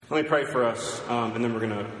Let me pray for us, and then we're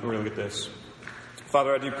gonna look at this.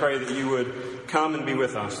 Father, I do pray that you would come and be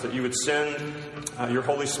with us, that you would send your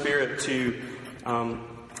Holy Spirit to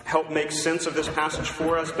help make sense of this passage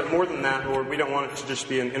for us. But more than that, Lord, we don't want it to just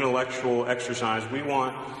be an intellectual exercise. We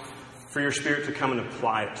want for your Spirit to come and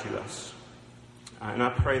apply it to us. And I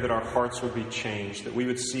pray that our hearts would be changed, that we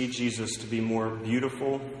would see Jesus to be more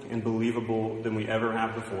beautiful and believable than we ever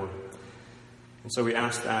have before. And so we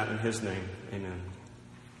ask that in his name. Amen.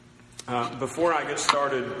 Before I get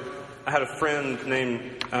started, I had a friend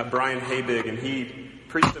named Brian Habig, and he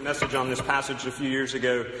preached a message on this passage a few years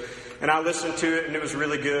ago. And I listened to it, and it was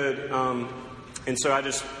really good. And so I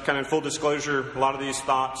just, kind of full disclosure, a lot of these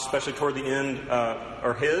thoughts, especially toward the end,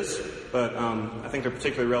 are his. But I think they're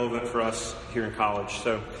particularly relevant for us here in college.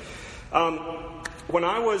 So when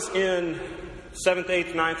I was in 7th,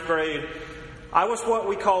 8th, 9th grade, I was what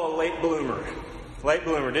we call a late bloomer. Late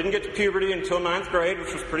bloomer. Didn't get to puberty until 9th grade,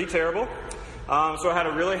 which was pretty terrible. So I had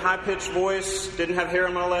a really high-pitched voice, didn't have hair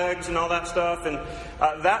on my legs and all that stuff. And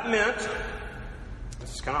that meant,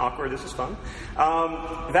 this is kind of awkward, this is fun.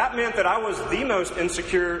 That meant that I was the most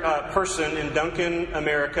insecure person in Duncan,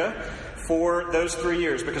 America for those 3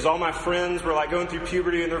 years. Because all my friends were like going through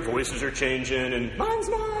puberty and their voices are changing and mine's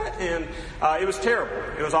not. And it was terrible.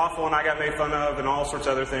 It was awful, and I got made fun of and all sorts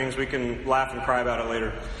of other things. We can laugh and cry about it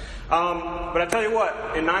later. But I tell you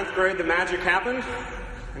what, in 9th grade the magic happened,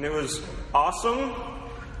 and it was awesome,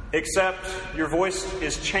 except your voice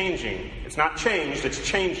is changing. It's not changed, it's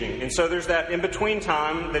changing. And so there's that in-between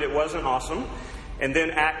time that it wasn't awesome, and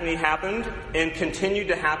then acne happened and continued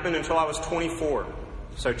to happen until I was 24.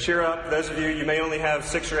 So cheer up, those of you may only have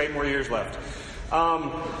 6 or 8 more years left.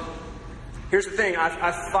 Here's the thing,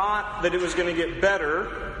 I thought that it was going to get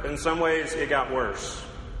better, but in some ways it got worse.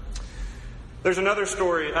 There's another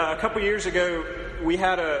story. A couple years ago, we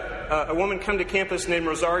had a woman come to campus named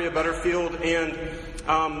Rosaria Butterfield, and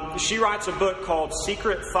she writes a book called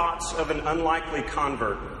Secret Thoughts of an Unlikely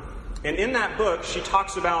Convert. And in that book, she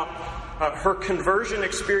talks about her conversion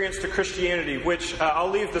experience to Christianity, which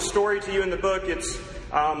I'll leave the story to you in the book.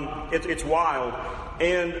 It's wild.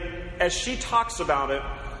 And as she talks about it,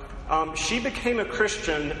 she became a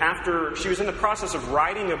Christian after she was in the process of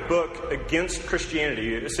writing a book against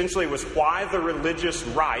Christianity. It essentially was why the religious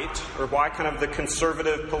right, or why kind of the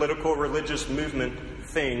conservative political religious movement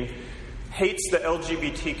thing, hates the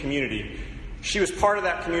LGBT community. She was part of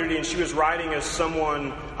that community, and she was writing as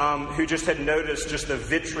someone who just had noticed just the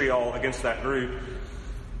vitriol against that group.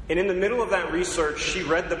 And in the middle of that research, she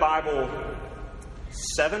read the Bible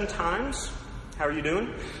 7 times. How are you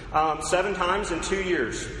doing? 7 times in 2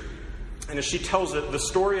 years. And as she tells it, the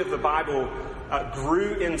story of the Bible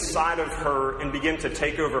grew inside of her and began to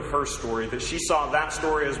take over her story. That she saw that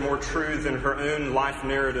story as more true than her own life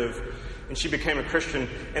narrative. And she became a Christian.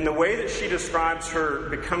 And the way that she describes her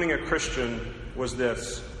becoming a Christian was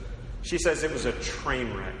this. She says it was a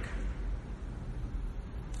train wreck.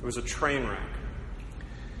 It was a train wreck.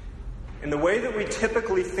 And the way that we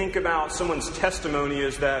typically think about someone's testimony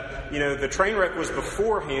is that, the train wreck was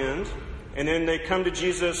beforehand, and then they come to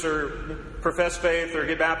Jesus or profess faith or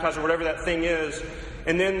get baptized or whatever that thing is,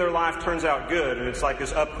 and then their life turns out good, and it's like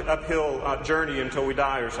this uphill journey until we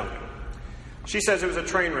die or something. She says it was a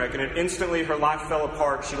train wreck, and instantly her life fell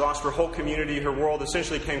apart. She lost her whole community. Her world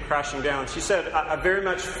essentially came crashing down. She said, I very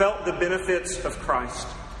much felt the benefits of Christ,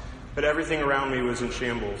 but everything around me was in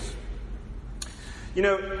shambles.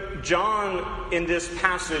 John, in this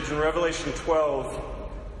passage in Revelation 12,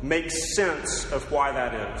 makes sense of why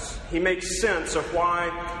that is. He makes sense of why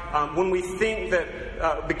when we think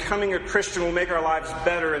that becoming a Christian will make our lives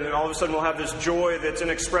better, and then all of a sudden we'll have this joy that's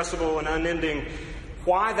inexpressible and unending,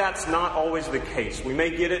 why that's not always the case. We may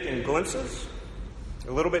get it in glimpses,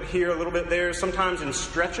 a little bit here, a little bit there, sometimes in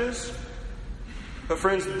stretches. But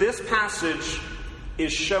friends, this passage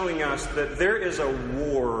is showing us that there is a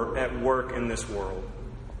war at work in this world.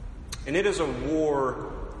 And it is a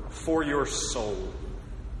war for your soul.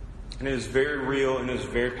 And it is very real and it is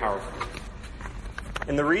very powerful.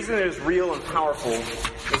 And the reason it is real and powerful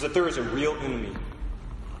is that there is a real enemy.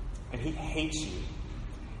 And he hates you.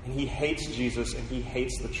 And he hates Jesus, and he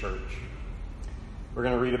hates the church. We're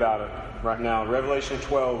going to read about it right now. Revelation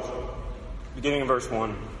 12, beginning of verse 1.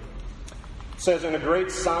 It says, "And a great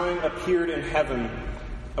sign appeared in heaven,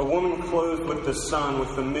 a woman clothed with the sun,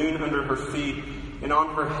 with the moon under her feet, and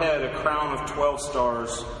on her head a crown of 12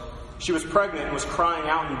 stars. She was pregnant and was crying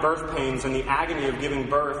out in birth pains and the agony of giving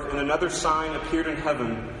birth. And another sign appeared in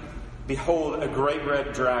heaven. Behold, a great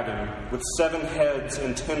red dragon, with 7 heads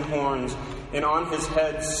and 10 horns, and on his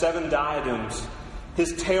head 7 diadems.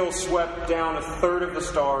 His tail swept down a third of the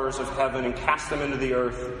stars of heaven and cast them into the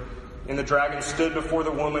earth. And the dragon stood before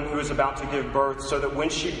the woman who was about to give birth, so that when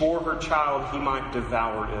she bore her child, he might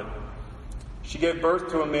devour it. She gave birth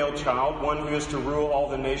to a male child, one who is to rule all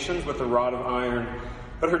the nations with a rod of iron.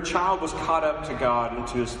 But her child was caught up to God and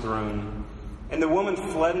to his throne. And the woman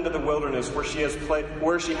fled into the wilderness, where she has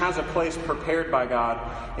a place prepared by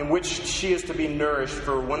God, in which she is to be nourished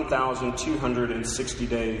for 1,260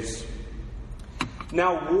 days.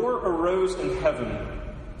 Now war arose in heaven.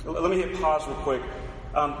 Let me hit pause real quick.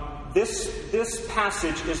 This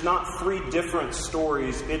passage is not three different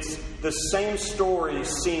stories. It's the same story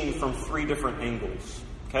seen from three different angles.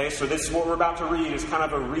 Okay, so this is what we're about to read is kind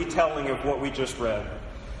of a retelling of what we just read.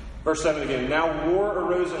 Verse 7 again. Now war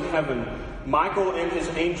arose in heaven, Michael and his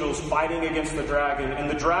angels fighting against the dragon, and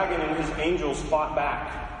the dragon and his angels fought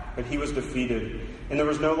back, but he was defeated. And there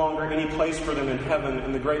was no longer any place for them in heaven,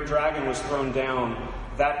 and the great dragon was thrown down,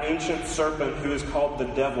 that ancient serpent who is called the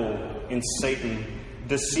devil and Satan,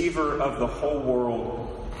 deceiver of the whole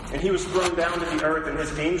world. And he was thrown down to the earth, and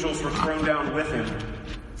his angels were thrown down with him.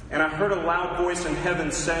 And I heard a loud voice in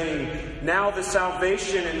heaven saying, Now the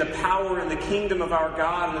salvation and the power and the kingdom of our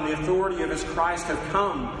God and the authority of his Christ have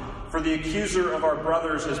come, for the accuser of our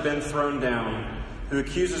brothers has been thrown down, who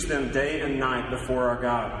accuses them day and night before our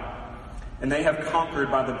God. And they have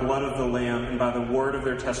conquered by the blood of the Lamb and by the word of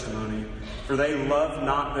their testimony, for they love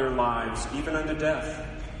not their lives, even unto death.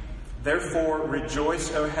 Therefore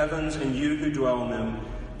rejoice, O heavens, and you who dwell in them.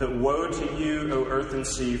 But woe to you, O earth and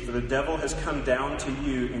sea, for the devil has come down to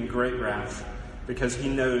you in great wrath, because he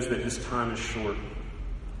knows that his time is short.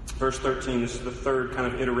 Verse 13, this is the third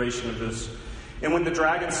kind of iteration of this. And when the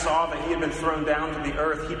dragon saw that he had been thrown down to the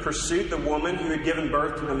earth, he pursued the woman who had given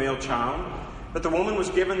birth to the male child. But the woman was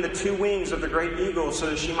given the 2 wings of the great eagle, so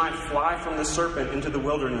that she might fly from the serpent into the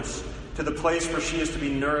wilderness, to the place where she is to be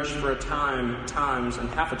nourished for a time, times, and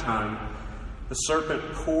half a time. The serpent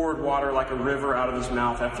poured water like a river out of his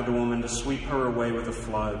mouth after the woman to sweep her away with a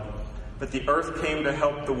flood. But the earth came to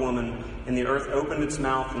help the woman, and the earth opened its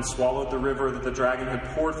mouth and swallowed the river that the dragon had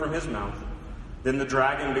poured from his mouth. Then the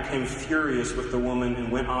dragon became furious with the woman and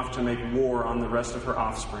went off to make war on the rest of her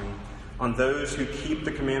offspring, on those who keep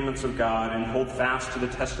the commandments of God and hold fast to the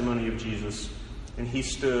testimony of Jesus. And he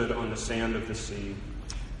stood on the sand of the sea.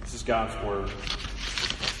 This is God's word.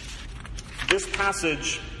 This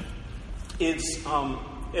passage is,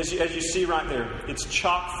 as you see right there, it's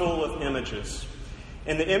chock full of images.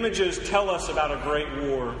 And the images tell us about a great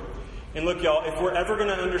war. And look, y'all, if we're ever going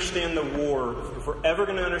to understand the war, if we're ever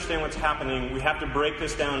going to understand what's happening, we have to break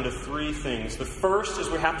this down into 3 things. The first is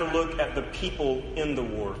we have to look at the people in the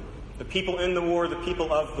war. The people in the war, the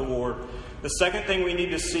people of the war. The second thing we need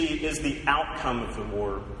to see is the outcome of the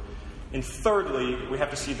war. And thirdly, we have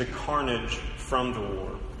to see the carnage from the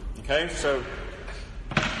war. Okay, so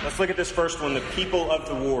let's look at this first one, the people of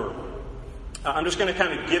the war. I'm just going to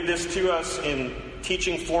kind of give this to us in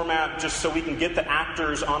teaching format just so we can get the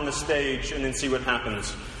actors on the stage and then see what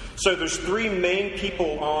happens. So there's 3 main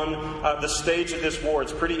people on the stage of this war.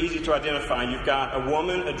 It's pretty easy to identify. You've got a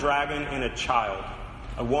woman, a dragon, and a child.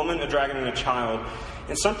 A woman, a dragon, and a child.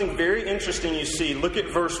 And something very interesting you see. Look at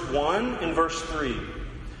verse 1 and verse 3.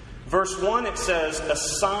 Verse 1, it says, a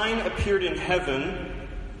sign appeared in heaven,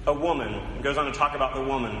 a woman. It goes on to talk about the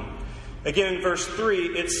woman. Again, in verse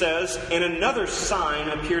 3, it says, and another sign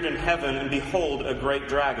appeared in heaven, and behold, a great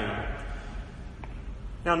dragon.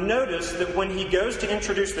 Now notice that when he goes to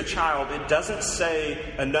introduce the child, it doesn't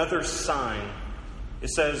say another sign. It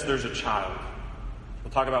says there's a child.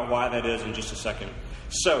 We'll talk about why that is in just a second.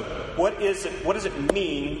 So, what does it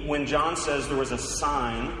mean when John says there was a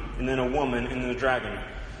sign, and then a woman, and then a dragon?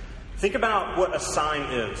 Think about what a sign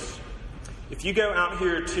is. If you go out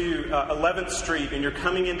here to 11th Street and you're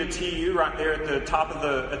coming into TU right there at the top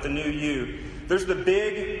of the new U, there's the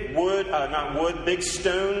big big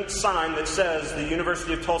stone sign that says the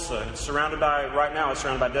University of Tulsa. It's surrounded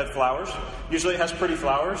by dead flowers. Usually it has pretty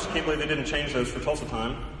flowers. Can't believe they didn't change those for Tulsa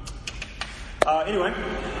time. But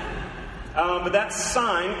that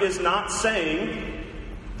sign is not saying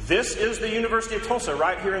this is the University of Tulsa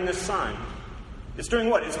right here in this sign. It's doing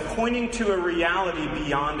what? It's pointing to a reality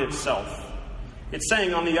beyond itself. It's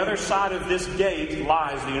saying on the other side of this gate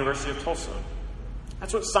lies the University of Tulsa.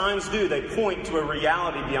 That's what signs do. They point to a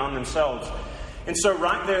reality beyond themselves. And so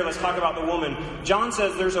right there, let's talk about the woman. John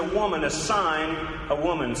says there's a woman, a sign, a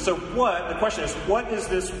woman. So the question is, what is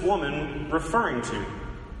this woman referring to?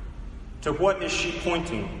 To what is she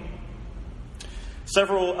pointing?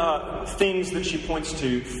 Several things that she points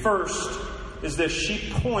to. First is that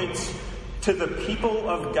she points to the people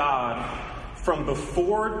of God from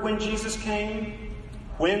before when Jesus came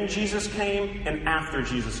when Jesus came and after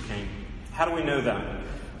Jesus came. How do we know that?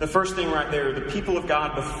 The first thing right there, the people of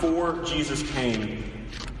God before Jesus came,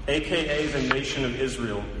 a.k.a. the nation of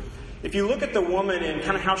Israel. If you look at the woman and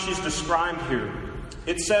kind of how she's described here,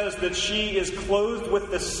 it says that she is clothed with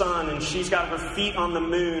the sun and she's got her feet on the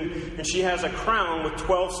moon and she has a crown with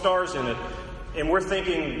 12 stars in it. And we're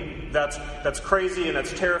thinking that's crazy and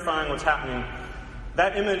that's terrifying what's happening.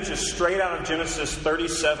 That image is straight out of Genesis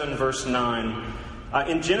 37, verse 9.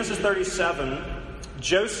 In Genesis 37,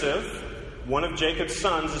 Joseph, one of Jacob's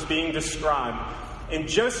sons, is being described. And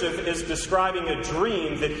Joseph is describing a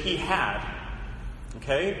dream that he had.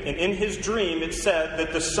 Okay? And in his dream, it said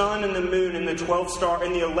that the sun and the moon and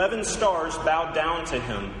the 11 stars bowed down to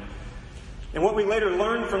him. And what we later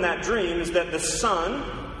learned from that dream is that the sun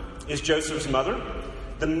is Joseph's mother,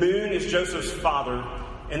 the moon is Joseph's father,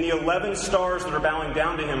 and the 11 stars that are bowing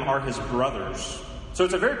down to him are his brothers. So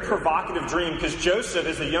it's a very provocative dream because Joseph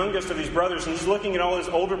is the youngest of these brothers and he's looking at all his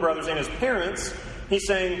older brothers and his parents. He's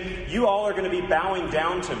saying, you all are going to be bowing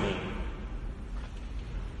down to me.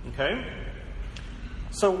 Okay?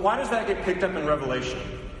 So why does that get picked up in Revelation?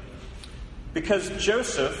 Because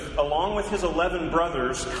Joseph, along with his 11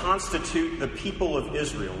 brothers, constitute the people of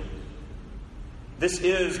Israel. This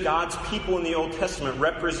is God's people in the Old Testament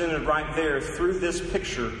represented right there through this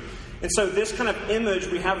picture. And so this kind of image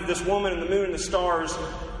we have of this woman and the moon and the stars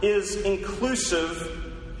is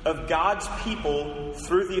inclusive of God's people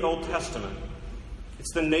through the Old Testament.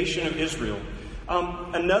 It's the nation of Israel.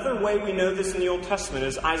 Another way we know this in the Old Testament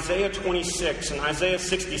is Isaiah 26 and Isaiah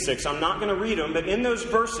 66. I'm not going to read them, but in those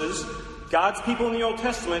verses, God's people in the Old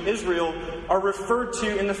Testament, Israel, are referred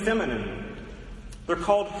to in the feminine. They're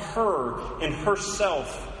called her and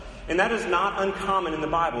herself. And that is not uncommon in the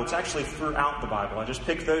Bible. It's actually throughout the Bible. I just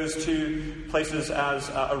picked those two places as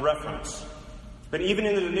a reference. But even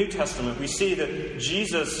in the New Testament, we see that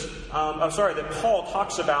that Paul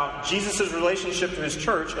talks about Jesus' relationship to his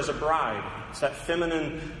church as a bride. It's that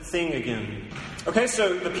feminine thing again. Okay,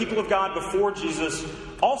 so the people of God before Jesus,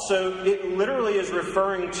 also, it literally is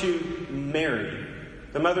referring to Mary,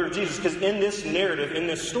 the mother of Jesus. Because in this narrative, in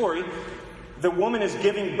this story, the woman is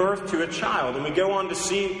giving birth to a child. And we go on to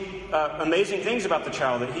see amazing things about the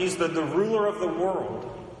child. That he's the ruler of the world,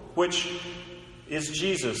 which is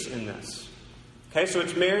Jesus in this. Okay, so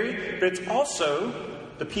it's Mary, but it's also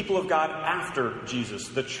the people of God after Jesus,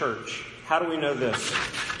 the church. How do we know this?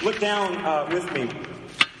 Look down with me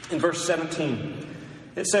in verse 17.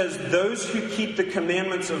 It says, those who keep the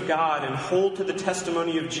commandments of God and hold to the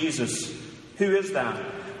testimony of Jesus. Who is that?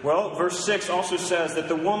 Well, verse 6 also says that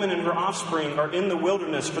the woman and her offspring are in the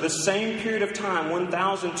wilderness for the same period of time,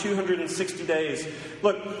 1,260 days.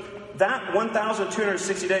 Look, that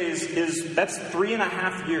 1,260 days that's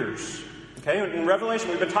 3.5 years. Okay, in Revelation,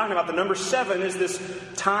 we've been talking about the number 7 is this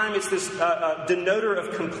time, it's this denoter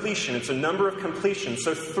of completion. It's a number of completion.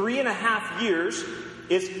 So 3.5 years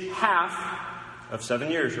is half of 7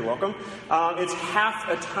 years. You're welcome. It's half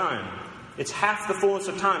a time. It's half the fullness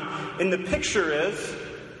of time. And the picture is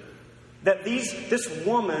that this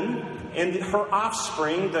woman and her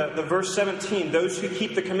offspring, the verse 17, those who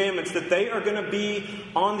keep the commandments, that they are going to be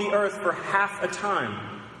on the earth for half a time.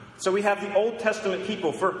 So we have the Old Testament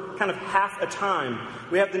people for kind of half a time.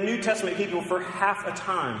 We have the New Testament people for half a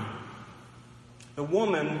time. The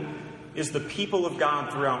woman is the people of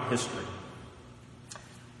God throughout history.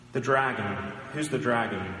 The dragon. Who's the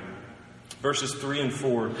dragon? Verses 3 and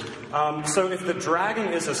 4. So if the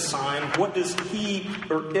dragon is a sign, what does he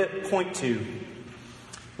or it point to?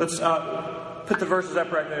 Let's put the verses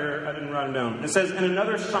up right there. I didn't write them down. It says, and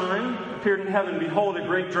another sign appeared in heaven. Behold, a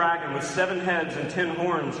great dragon with 7 heads and 10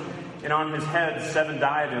 horns, and on his head 7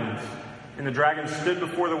 diadems. And the dragon stood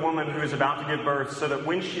before the woman who is about to give birth, so that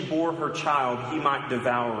when she bore her child, he might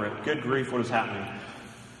devour it. Good grief, what is happening?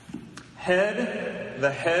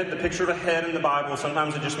 The picture of a head in the Bible,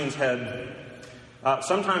 sometimes it just means head.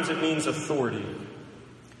 Sometimes it means authority.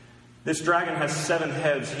 This dragon has 7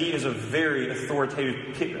 heads. He is a very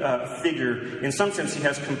authoritative figure. In some sense, he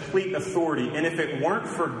has complete authority. And if it weren't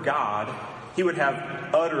for God, he would have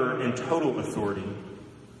utter and total authority.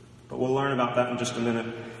 But we'll learn about that in just a minute.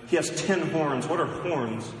 He has 10 horns. What are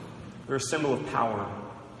horns? They're a symbol of power.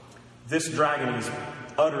 This dragon is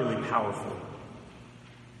utterly powerful.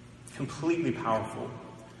 Completely powerful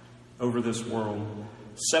over this world.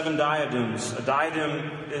 7 diadems. A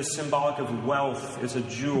diadem is symbolic of wealth. It's a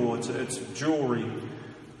jewel. It's jewelry.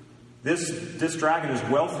 This dragon is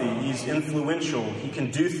wealthy. He's influential. He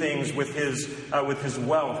can do things with his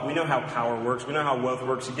wealth. We know how power works. We know how wealth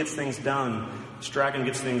works. He gets things done. This dragon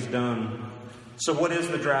gets things done. So what is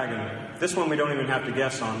the dragon? This one we don't even have to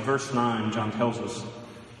guess on. Verse 9, John tells us.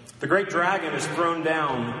 The great dragon is thrown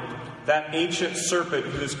down, that ancient serpent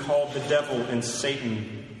who is called the devil and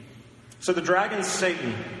Satan. So the dragon's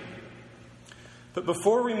Satan. But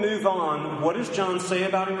before we move on, what does John say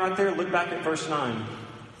about him right there? Look back at verse 9.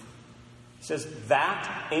 He says,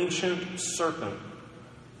 that ancient serpent.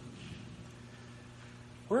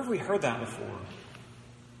 Where have we heard that before?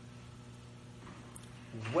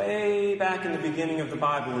 Way back in the beginning of the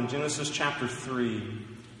Bible, in Genesis chapter 3,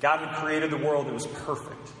 God had created the world that was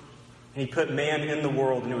perfect. And He put man in the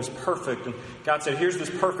world, and it was perfect. And God said, here's this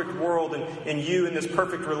perfect world, and you in this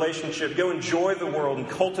perfect relationship. Go enjoy the world and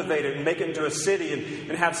cultivate it and make it into a city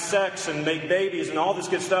and have sex and make babies and all this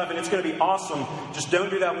good stuff. And it's going to be awesome. Just don't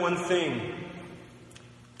do that one thing.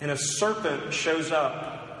 And a serpent shows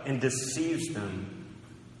up and deceives them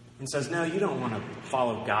and says, no, you don't want to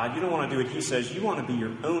follow God. You don't want to do what He says. You want to be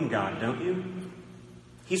your own God, don't you?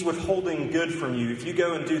 He's withholding good from you. If you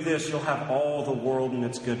go and do this, you'll have all the world and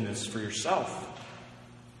its goodness for yourself.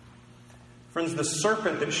 Friends, the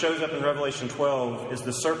serpent that shows up in Revelation 12 is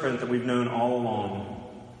the serpent that we've known all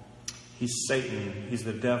along. He's Satan. He's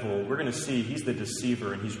the devil. We're going to see he's the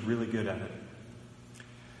deceiver, and he's really good at it.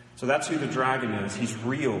 So that's who the dragon is. He's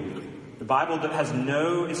real. The Bible has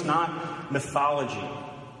it's not mythology.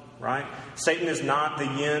 Right? Satan is not the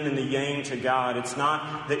yin and the yang to God. It's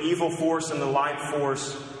not the evil force and the light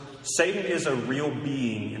force. Satan is a real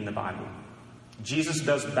being in the Bible. Jesus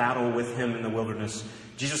does battle with him in the wilderness.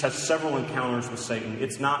 Jesus has several encounters with Satan.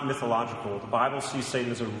 It's not mythological. The Bible sees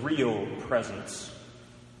Satan as a real presence.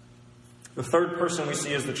 The third person we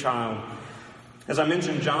see is the child. As I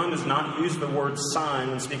mentioned, John does not use the word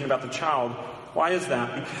sign when speaking about the child. Why is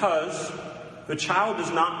that? Because the child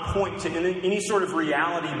does not point to any sort of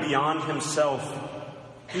reality beyond himself.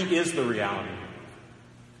 He is the reality.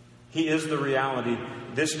 He is the reality.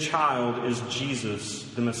 This child is Jesus,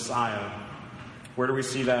 the Messiah. Where do we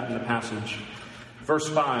see that in the passage? Verse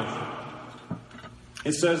 5.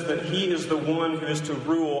 It says that He is the one who is to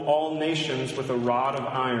rule all nations with a rod of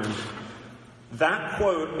iron. That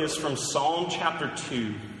quote is from Psalm chapter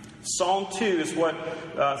 2. Psalm 2 is what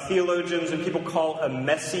theologians and people call a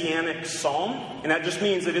messianic psalm. And that just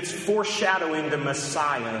means that it's foreshadowing the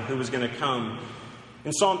Messiah who was going to come.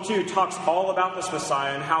 And Psalm 2 talks all about this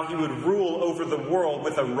Messiah and how He would rule over the world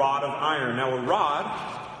with a rod of iron. Now, a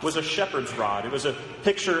rod was a shepherd's rod. It was a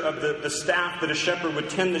picture of the staff that a shepherd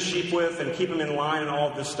would tend the sheep with and keep them in line and all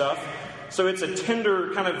of this stuff. So it's a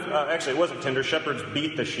tender kind of, actually it wasn't tender, shepherds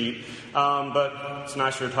beat the sheep, but it's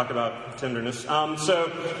nicer to talk about tenderness. It's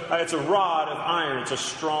a rod of iron, it's a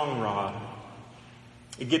strong rod.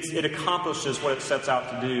 It accomplishes what it sets out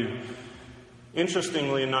to do.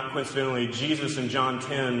 Interestingly and not coincidentally, Jesus in John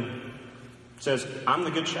 10 says, I'm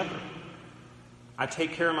the good shepherd. I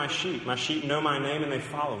take care of my sheep. My sheep know my name and they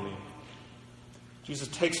follow me. Jesus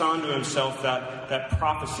takes on to Himself that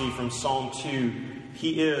prophecy from Psalm 2.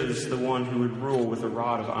 He is the one who would rule with a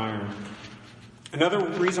rod of iron. Another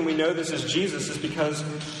reason we know this is Jesus is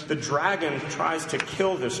because the dragon tries to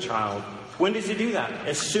kill this child. When does he do that?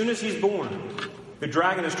 As soon as he's born. The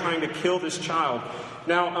dragon is trying to kill this child.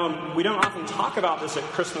 Now, we don't often talk about this at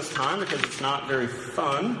Christmas time because it's not very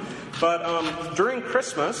fun. But during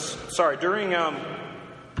Christmas, let me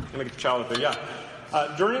get the child up there, yeah.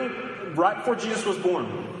 Right before Jesus was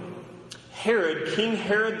born, King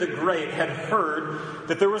Herod the Great, had heard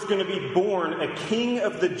that there was going to be born a king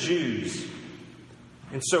of the Jews.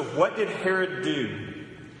 And so what did Herod do?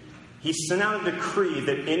 He sent out a decree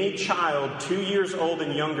that any child 2 years old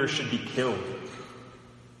and younger should be killed.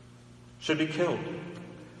 Should be killed.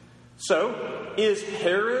 So, is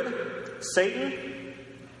Herod Satan?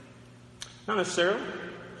 Not necessarily.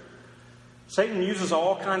 Satan uses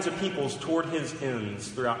all kinds of peoples toward his ends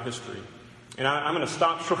throughout history. And I'm going to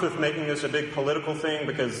stop short of making this a big political thing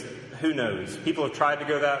because who knows? People have tried to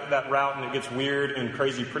go that route and it gets weird and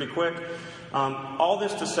crazy pretty quick. All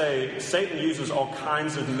this to say, Satan uses all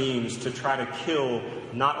kinds of means to try to kill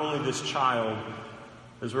not only this child,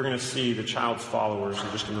 as we're going to see the child's followers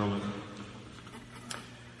in just a moment.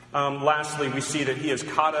 Lastly, we see that he is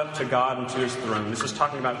caught up to God and to His throne. This is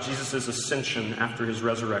talking about Jesus' ascension after His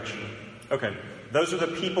resurrection. Okay, those are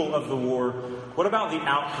the people of the war. What about the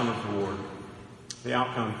outcome of the war? The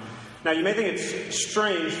outcome. Now, you may think it's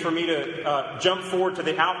strange for me to jump forward to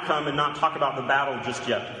the outcome and not talk about the battle just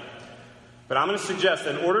yet. But I'm going to suggest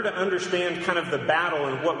that in order to understand kind of the battle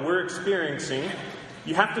and what we're experiencing,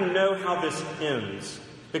 you have to know how this ends.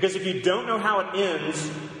 Because if you don't know how it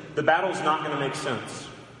ends, the battle's not going to make sense.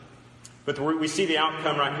 But we see the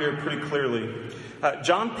outcome right here pretty clearly.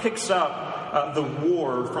 John picks up the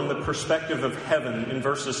war from the perspective of heaven in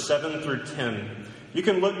verses 7 through 10. You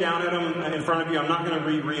can look down at them in front of you. I'm not going to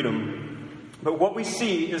reread them. But what we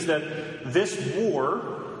see is that this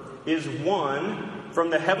war is won, from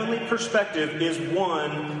the heavenly perspective, is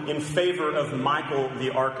won in favor of Michael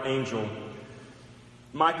the archangel.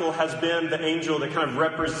 Michael has been the angel that kind of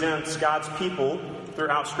represents God's people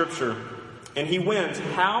throughout Scripture. And he wins.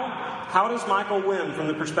 How does Michael win from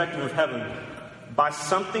the perspective of heaven? By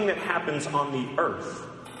something that happens on the earth.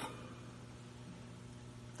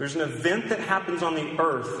 There's an event that happens on the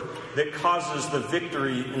earth that causes the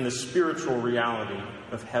victory in the spiritual reality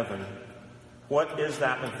of heaven. What is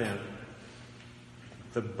that event?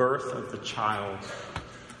 The birth of the child.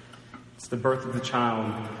 It's the birth of the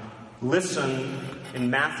child. Listen in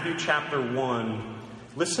Matthew chapter 1.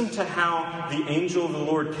 Listen to how the angel of the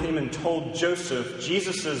Lord came and told Joseph,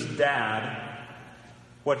 Jesus' dad,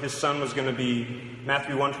 what his son was going to be.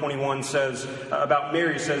 Matthew 1:21 says about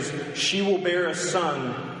Mary, says, "She will bear a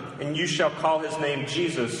son, and you shall call his name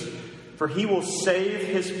Jesus, for he will save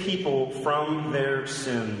his people from their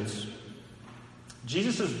sins."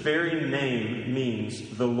 Jesus' very name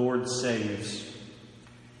means the Lord saves.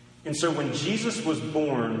 And so when Jesus was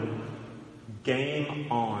born,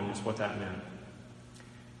 game on is what that meant.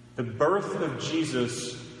 The birth of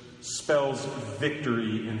Jesus spells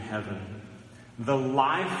victory in heaven. The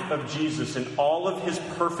life of Jesus and all of his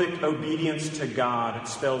perfect obedience to God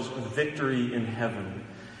spells victory in heaven.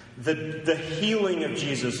 The healing of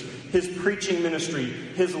Jesus, his preaching ministry,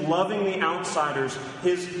 his loving the outsiders,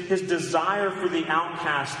 his desire for the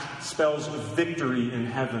outcast spells victory in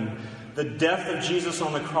heaven. The death of Jesus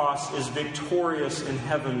on the cross is victorious in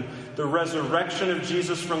heaven. The resurrection of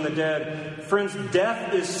Jesus from the dead. Friends,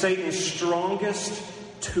 death is Satan's strongest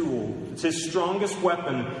tool. It's his strongest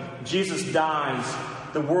weapon. Jesus dies.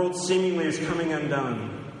 The world seemingly is coming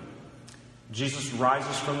undone. Jesus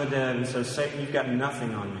rises from the dead and says, "Satan, you've got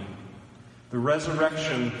nothing on me." The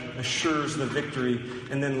resurrection assures the victory.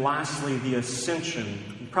 And then lastly, the ascension.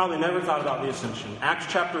 You probably never thought about the ascension. Acts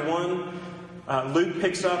chapter 1, Luke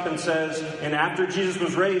picks up and says, and after Jesus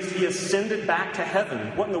was raised, he ascended back to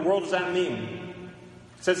heaven. What in the world does that mean?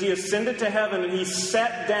 It says he ascended to heaven and he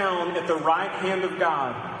sat down at the right hand of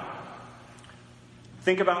God.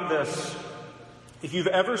 Think about this. If you've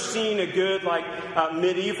ever seen a good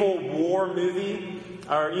medieval war movie,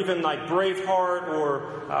 or even like Braveheart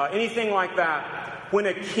or anything like that, when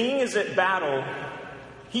a king is at battle,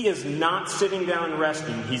 he is not sitting down and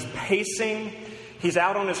resting. He's pacing. He's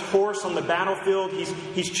out on his horse on the battlefield.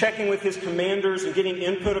 He's checking with his commanders and getting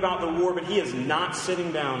input about the war, but he is not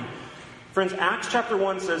sitting down. Friends, Acts chapter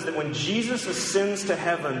 1 says that when Jesus ascends to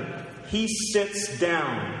heaven, he sits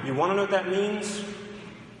down. You want to know what that means?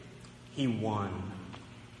 He won.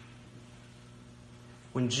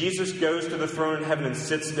 When Jesus goes to the throne in heaven and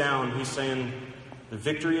sits down, he's saying, the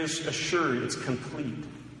victory is assured, it's complete.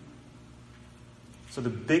 So the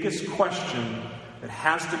biggest question that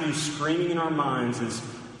has to be screaming in our minds is,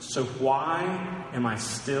 so why am I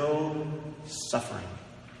still suffering?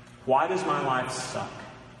 Why does my life suck?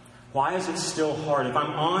 Why is it still hard? If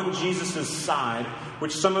I'm on Jesus' side,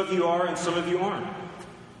 which some of you are and some of you aren't.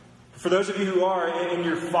 For those of you who are and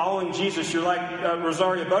you're following Jesus, you're like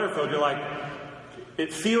Rosaria Butterfield. You're like,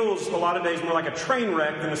 it feels a lot of days more like a train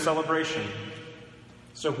wreck than a celebration.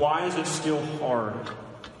 So why is it still hard?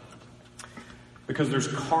 Because there's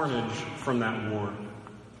carnage from that war.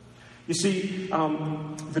 You see,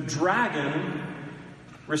 the dragon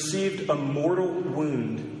received a mortal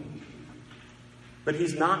wound, but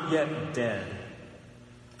he's not yet dead.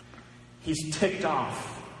 He's ticked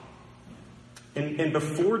off. And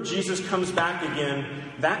before Jesus comes back again,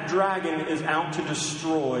 that dragon is out to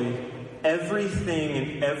destroy everything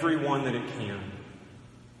and everyone that it can.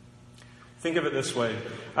 Think of it this way.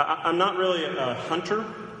 I'm not really a hunter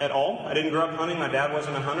at all. I didn't grow up hunting. My dad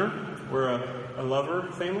wasn't a hunter. We're a lover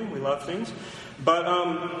family. We love things.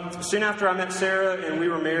 But soon after I met Sarah and we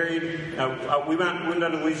were married, we went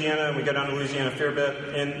down to Louisiana, and we go down to Louisiana a fair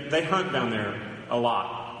bit, and they hunt down there a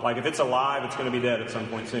lot. Like if it's alive, it's going to be dead at some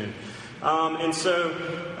point soon. And so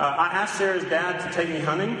I asked Sarah's dad to take me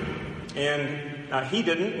hunting, and he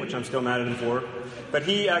didn't, which I'm still mad at him for. But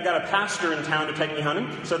he got a pastor in town to take me hunting.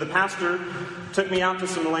 So the pastor took me out to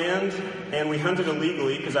some land, and we hunted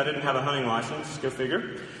illegally because I didn't have a hunting license. Go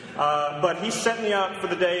figure. But he set me up for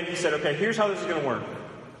the day, and he said, okay, here's how this is going to work.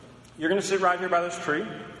 You're going to sit right here by this tree,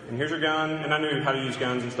 and here's your gun. And I knew how to use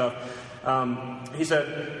guns and stuff. He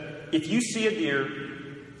said, if you see a deer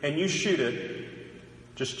and you shoot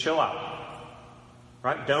it, just chill out.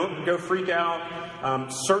 Right? Don't go freak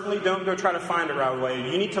out. Certainly don't go try to find it right away.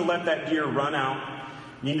 You need to let that deer run out.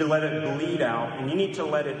 You need to let it bleed out. And you need to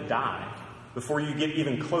let it die before you get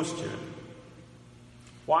even close to it.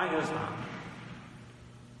 Why is that?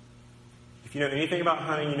 If you know anything about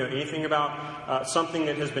hunting, you know anything about something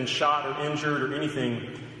that has been shot or injured or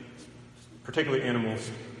anything, particularly animals,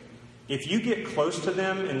 if you get close to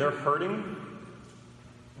them and they're hurting,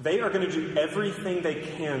 they are going to do everything they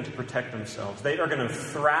can to protect themselves. They are going to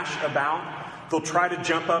thrash about. They'll try to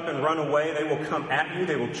jump up and run away. They will come at you.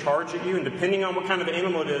 They will charge at you. And depending on what kind of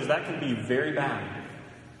animal it is, that can be very bad.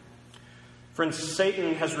 Friends,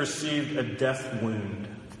 Satan has received a death wound,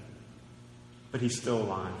 but he's still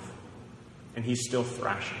alive. And he's still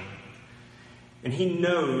thrashing. And he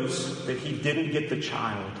knows that he didn't get the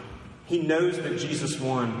child. He knows that Jesus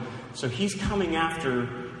won. So he's coming after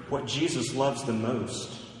what Jesus loves the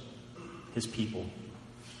most. His people.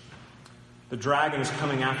 The dragon is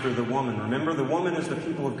coming after the woman. Remember, the woman is the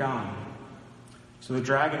people of God. So the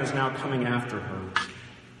dragon is now coming after her.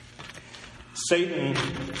 Satan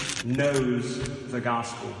knows the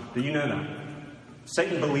gospel. Do you know that?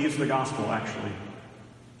 Satan believes the gospel, actually.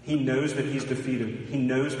 He knows that he's defeated. He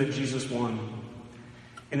knows that Jesus won.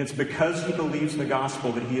 And it's because he believes the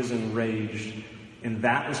gospel that he is enraged. And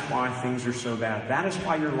that is why things are so bad. That is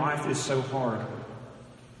why your life is so hard.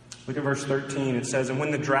 Look at verse 13. It says, "And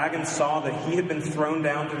when the dragon saw that he had been thrown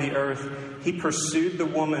down to the earth, he pursued the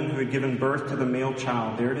woman who had given birth to the male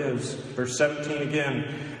child." There it is. Verse 17 again.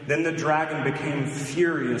 "Then the dragon became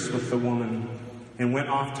furious with the woman and went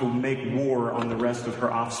off to make war on the rest of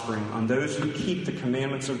her offspring, on those who keep the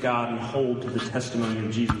commandments of God and hold to the testimony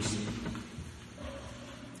of Jesus."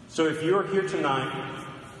 So if you are here tonight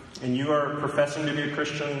and you are professing to be a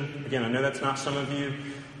Christian, again, I know that's not some of you,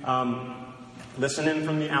 listen in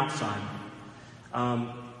from the outside.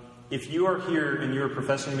 If you are here and you are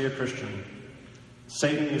professing to be a Christian,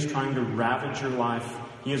 Satan is trying to ravage your life.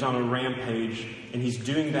 He is on a rampage, and he's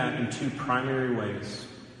doing that in two primary ways.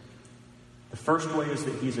 The first way is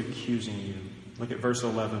that he's accusing you. Look at verse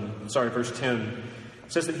 10.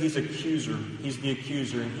 It says that he's accuser. He's the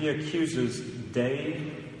accuser, and he accuses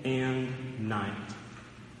day and night.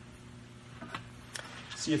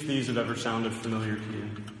 See if these have ever sounded familiar to you.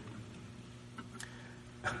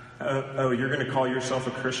 You're going to call yourself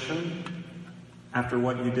a Christian after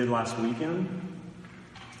what you did last weekend?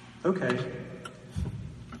 Okay.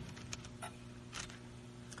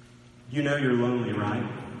 You know you're lonely, right?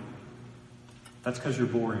 That's because you're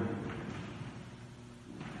boring.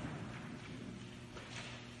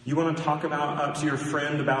 You want to talk to your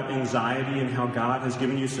friend about anxiety and how God has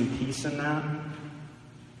given you some peace in that?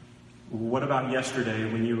 What about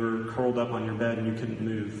yesterday when you were curled up on your bed and you couldn't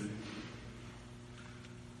move?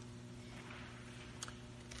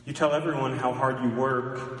 You tell everyone how hard you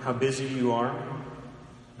work, how busy you are,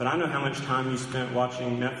 but I know how much time you spent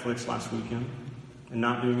watching Netflix last weekend and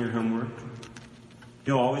not doing your homework.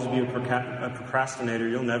 You'll always be a procrastinator.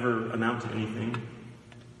 You'll never amount to anything.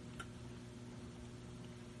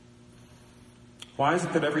 Why is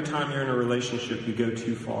it that every time you're in a relationship, you go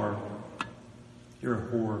too far? You're a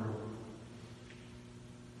whore.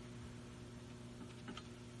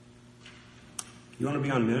 You want to be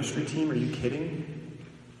on ministry team? Are you kidding?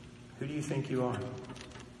 Who do you think you are?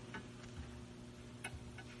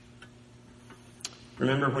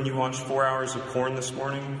 Remember when you watched 4 hours of porn this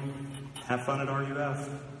morning? Have fun at RUF.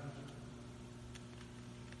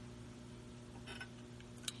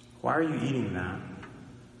 Why are you eating that?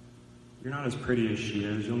 You're not as pretty as she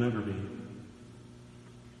is. You'll never be.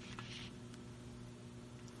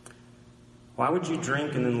 Why would you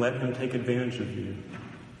drink and then let him take advantage of you?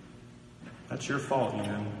 That's your fault, you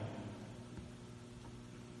know.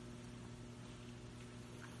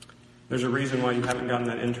 There's a reason why you haven't gotten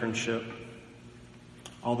that internship.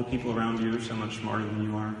 All the people around you are so much smarter than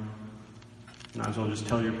you are. Might as well just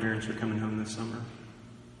tell your parents you're coming home this summer.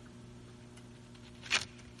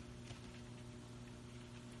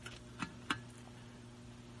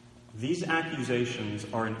 These accusations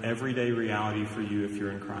are an everyday reality for you if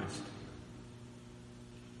you're in Christ.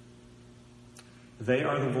 They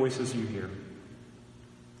are the voices you hear.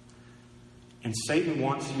 And Satan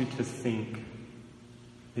wants you to think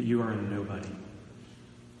that you are a nobody.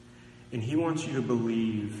 And he wants you to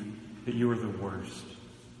believe that you are the worst.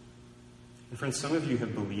 And friends, some of you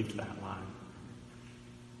have believed that lie.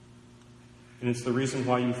 And it's the reason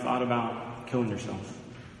why you thought about killing yourself.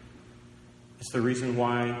 It's the reason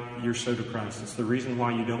why you're so depressed. It's the reason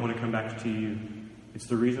why you don't want to come back to you. It's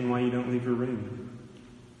the reason why you don't leave your room.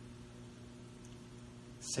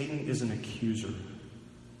 Satan is an accuser.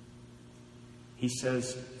 He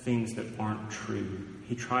says things that aren't true.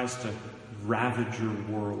 He tries to ravage your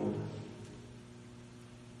world.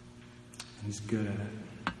 And he's good at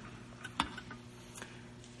it.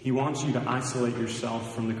 He wants you to isolate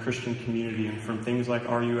yourself from the Christian community and from things like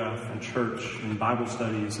RUF and church and Bible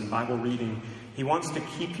studies and Bible reading. He wants to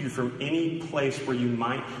keep you from any place where you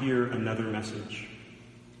might hear another message.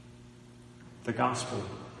 The gospel.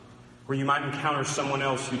 Where you might encounter someone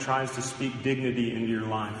else who tries to speak dignity into your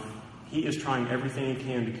life. He is trying everything he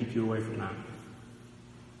can to keep you away from that.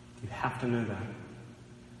 You have to know that.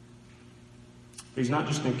 But he's not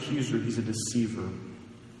just an accuser, he's a deceiver.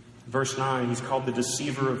 Verse 9, he's called the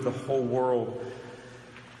deceiver of the whole world.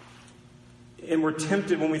 And we're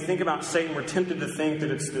tempted, when we think about Satan, we're tempted to think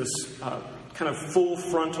that it's this kind of full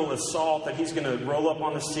frontal assault, that he's going to roll up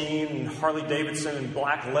on the scene in Harley Davidson in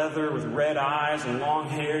black leather with red eyes and long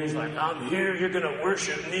hair. He's like, I'm here, you're going to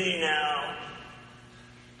worship me now.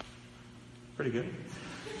 Pretty good.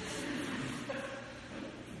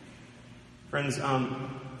 Friends,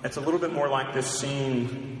 it's a little bit more like this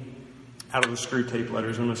scene out of the Screw Tape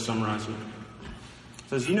Letters. I'm going to summarize it. It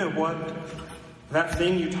says, you know what? That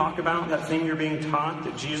thing you talk about, that thing you're being taught,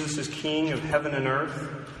 that Jesus is king of heaven and earth,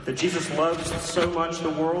 that Jesus loves so much the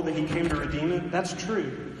world that he came to redeem it, that's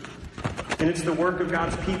true. And it's the work of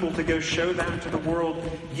God's people to go show that to the world.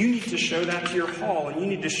 You need to show that to your hall, and you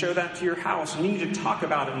need to show that to your house, and you need to talk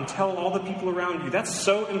about it and tell all the people around you. That's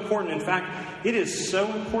so important. In fact, it is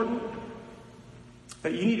so important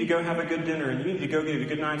that you need to go have a good dinner, and you need to go get a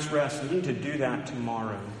good night's rest, and you need to do that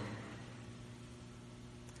tomorrow.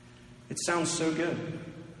 It sounds so good.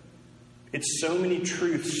 It's so many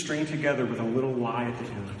truths stringed together with a little lie at the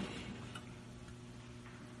end.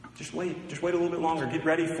 Just wait a little bit longer. Get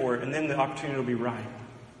ready for it, and then the opportunity will be right.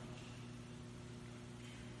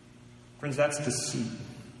 Friends, that's deceit.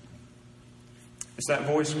 It's that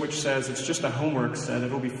voice which says, it's just a homework set,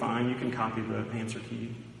 it'll be fine. You can copy the answer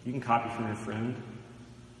key. You can copy from your friend.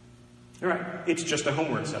 All right, it's just a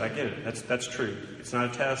homework set. I get it. That's true. It's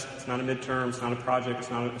not a test. It's not a midterm. It's not a project.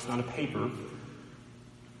 It's not a paper.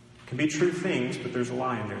 It can be true things, but there's a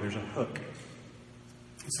lie in there. There's a hook.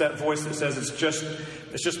 It's that voice that says it's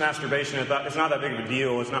just masturbation. It's not that big of a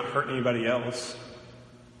deal. It's not hurting anybody else.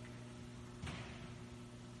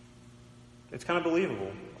 It's kind of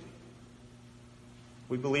believable.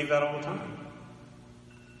 We believe that all the time.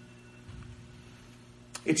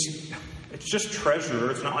 It's just treasure.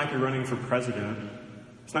 It's not like you're running for president.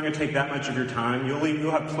 It's not going to take that much of your time.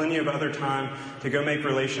 You'll have plenty of other time to go make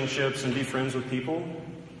relationships and be friends with people.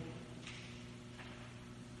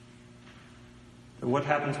 But what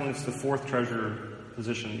happens when it's the fourth treasure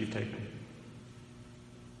position that you've taken?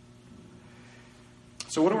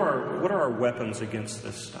 So what are our weapons against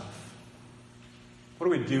this stuff? What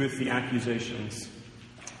do we do with the accusations?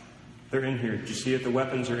 They're in here. Did you see it? The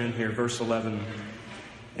weapons are in here. Verse 11.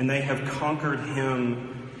 And they have conquered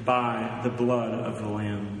him by the blood of the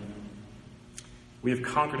Lamb. We have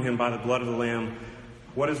conquered him by the blood of the Lamb.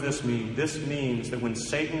 What does this mean? This means that when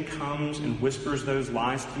Satan comes and whispers those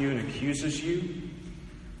lies to you and accuses you,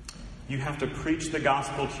 you have to preach the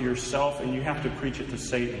gospel to yourself and you have to preach it to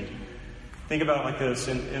Satan. Think about it like this.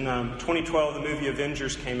 In 2012, the movie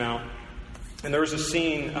Avengers came out. And there was a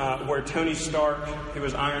scene where Tony Stark, who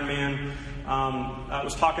was Iron Man,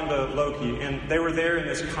 was talking to Loki. And they were there in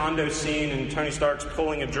this condo scene, and Tony Stark's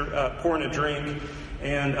pouring a drink.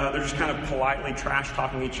 And they're just kind of politely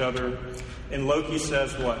trash-talking each other. And Loki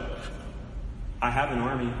says what? I have an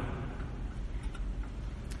army.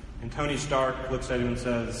 And Tony Stark looks at him and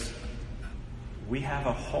says, we have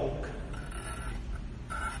a Hulk.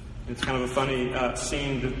 It's kind of a funny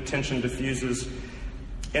scene. The tension diffuses.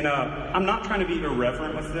 And I'm not trying to be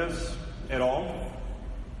irreverent with this at all.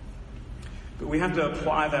 But we have to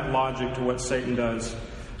apply that logic to what Satan does.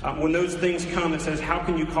 When those things come, it says, how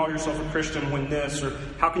can you call yourself a Christian when this? Or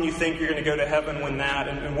how can you think you're going to go to heaven when that?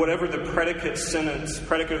 And whatever the predicate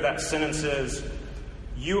of that sentence is,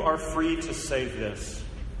 you are free to say this.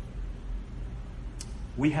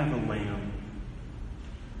 We have a lamb.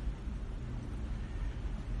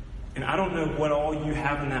 And I don't know what all you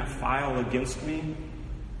have in that file against me.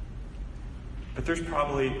 But there's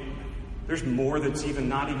more that's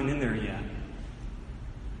not even in there yet.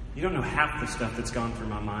 You don't know half the stuff that's gone through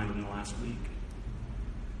my mind in the last week.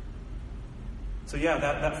 So yeah,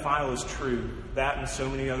 that file is true. That and so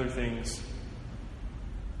many other things.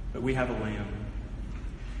 But we have a lamb.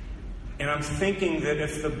 And I'm thinking that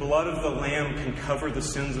if the blood of the lamb can cover the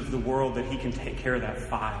sins of the world, that he can take care of that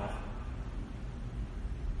file.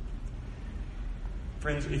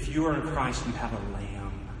 Friends, if you are in Christ, you have a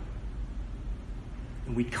lamb.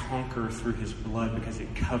 And we conquer through his blood because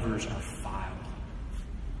it covers our file.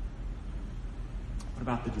 What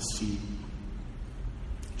about the deceit?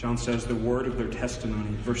 John says the word of their testimony.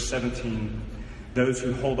 Verse 17, those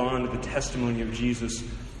who hold on to the testimony of Jesus,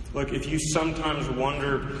 Look, if you sometimes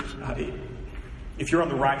wonder if you're on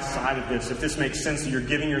the right side of this, if this makes sense that you're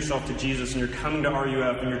giving yourself to Jesus and you're coming to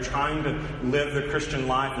RUF and you're trying to live the Christian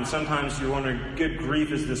life, and sometimes you're wondering, good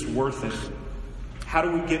grief, is this worth it? How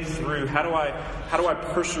do we get through? How do I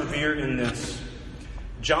persevere in this?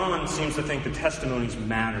 John seems to think the testimonies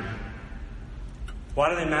matter. Why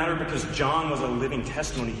do they matter? Because John was a living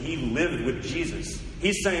testimony. He lived with Jesus.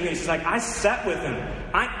 He's saying this. He's like, I sat with him.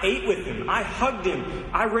 I ate with him. I hugged him.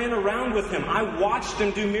 I ran around with him. I watched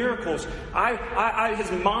him do miracles.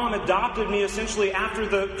 His mom adopted me essentially after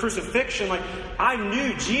the crucifixion. Like, I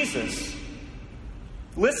knew Jesus.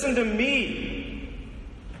 Listen to me.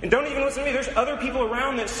 And don't even listen to me. There's other people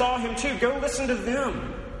around that saw him too. Go listen to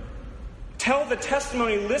them. Tell the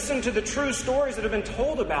testimony. Listen to the true stories that have been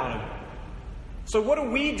told about him. So what do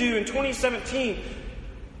we do in 2017?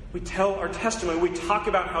 We tell our testimony. We talk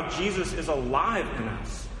about how Jesus is alive in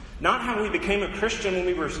us. Not how we became a Christian when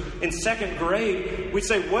we were in second grade. We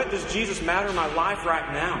say, what does Jesus matter in my life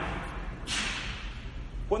right now?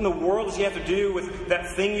 What in the world does he have to do with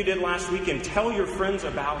that thing you did last weekend? Tell your friends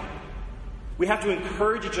about it. We have to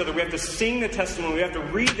encourage each other. We have to sing the testimony. We have to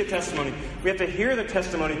read the testimony. We have to hear the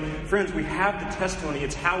testimony. Friends, we have the testimony.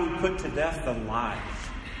 It's how we put to death the lies.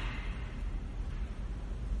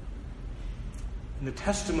 And the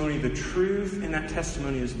testimony, the truth in that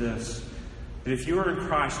testimony is this: that if you are in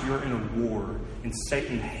Christ, you are in a war, and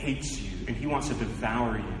Satan hates you, and he wants to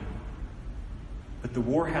devour you. But the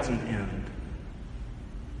war has an end.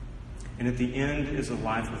 And at the end is a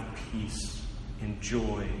life of peace and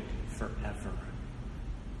joy forever.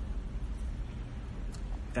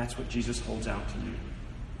 That's what Jesus holds out to you.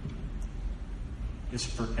 Is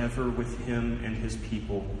forever with him and his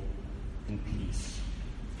people in peace.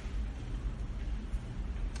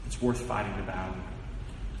 It's worth fighting the battle.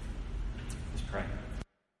 Let's pray.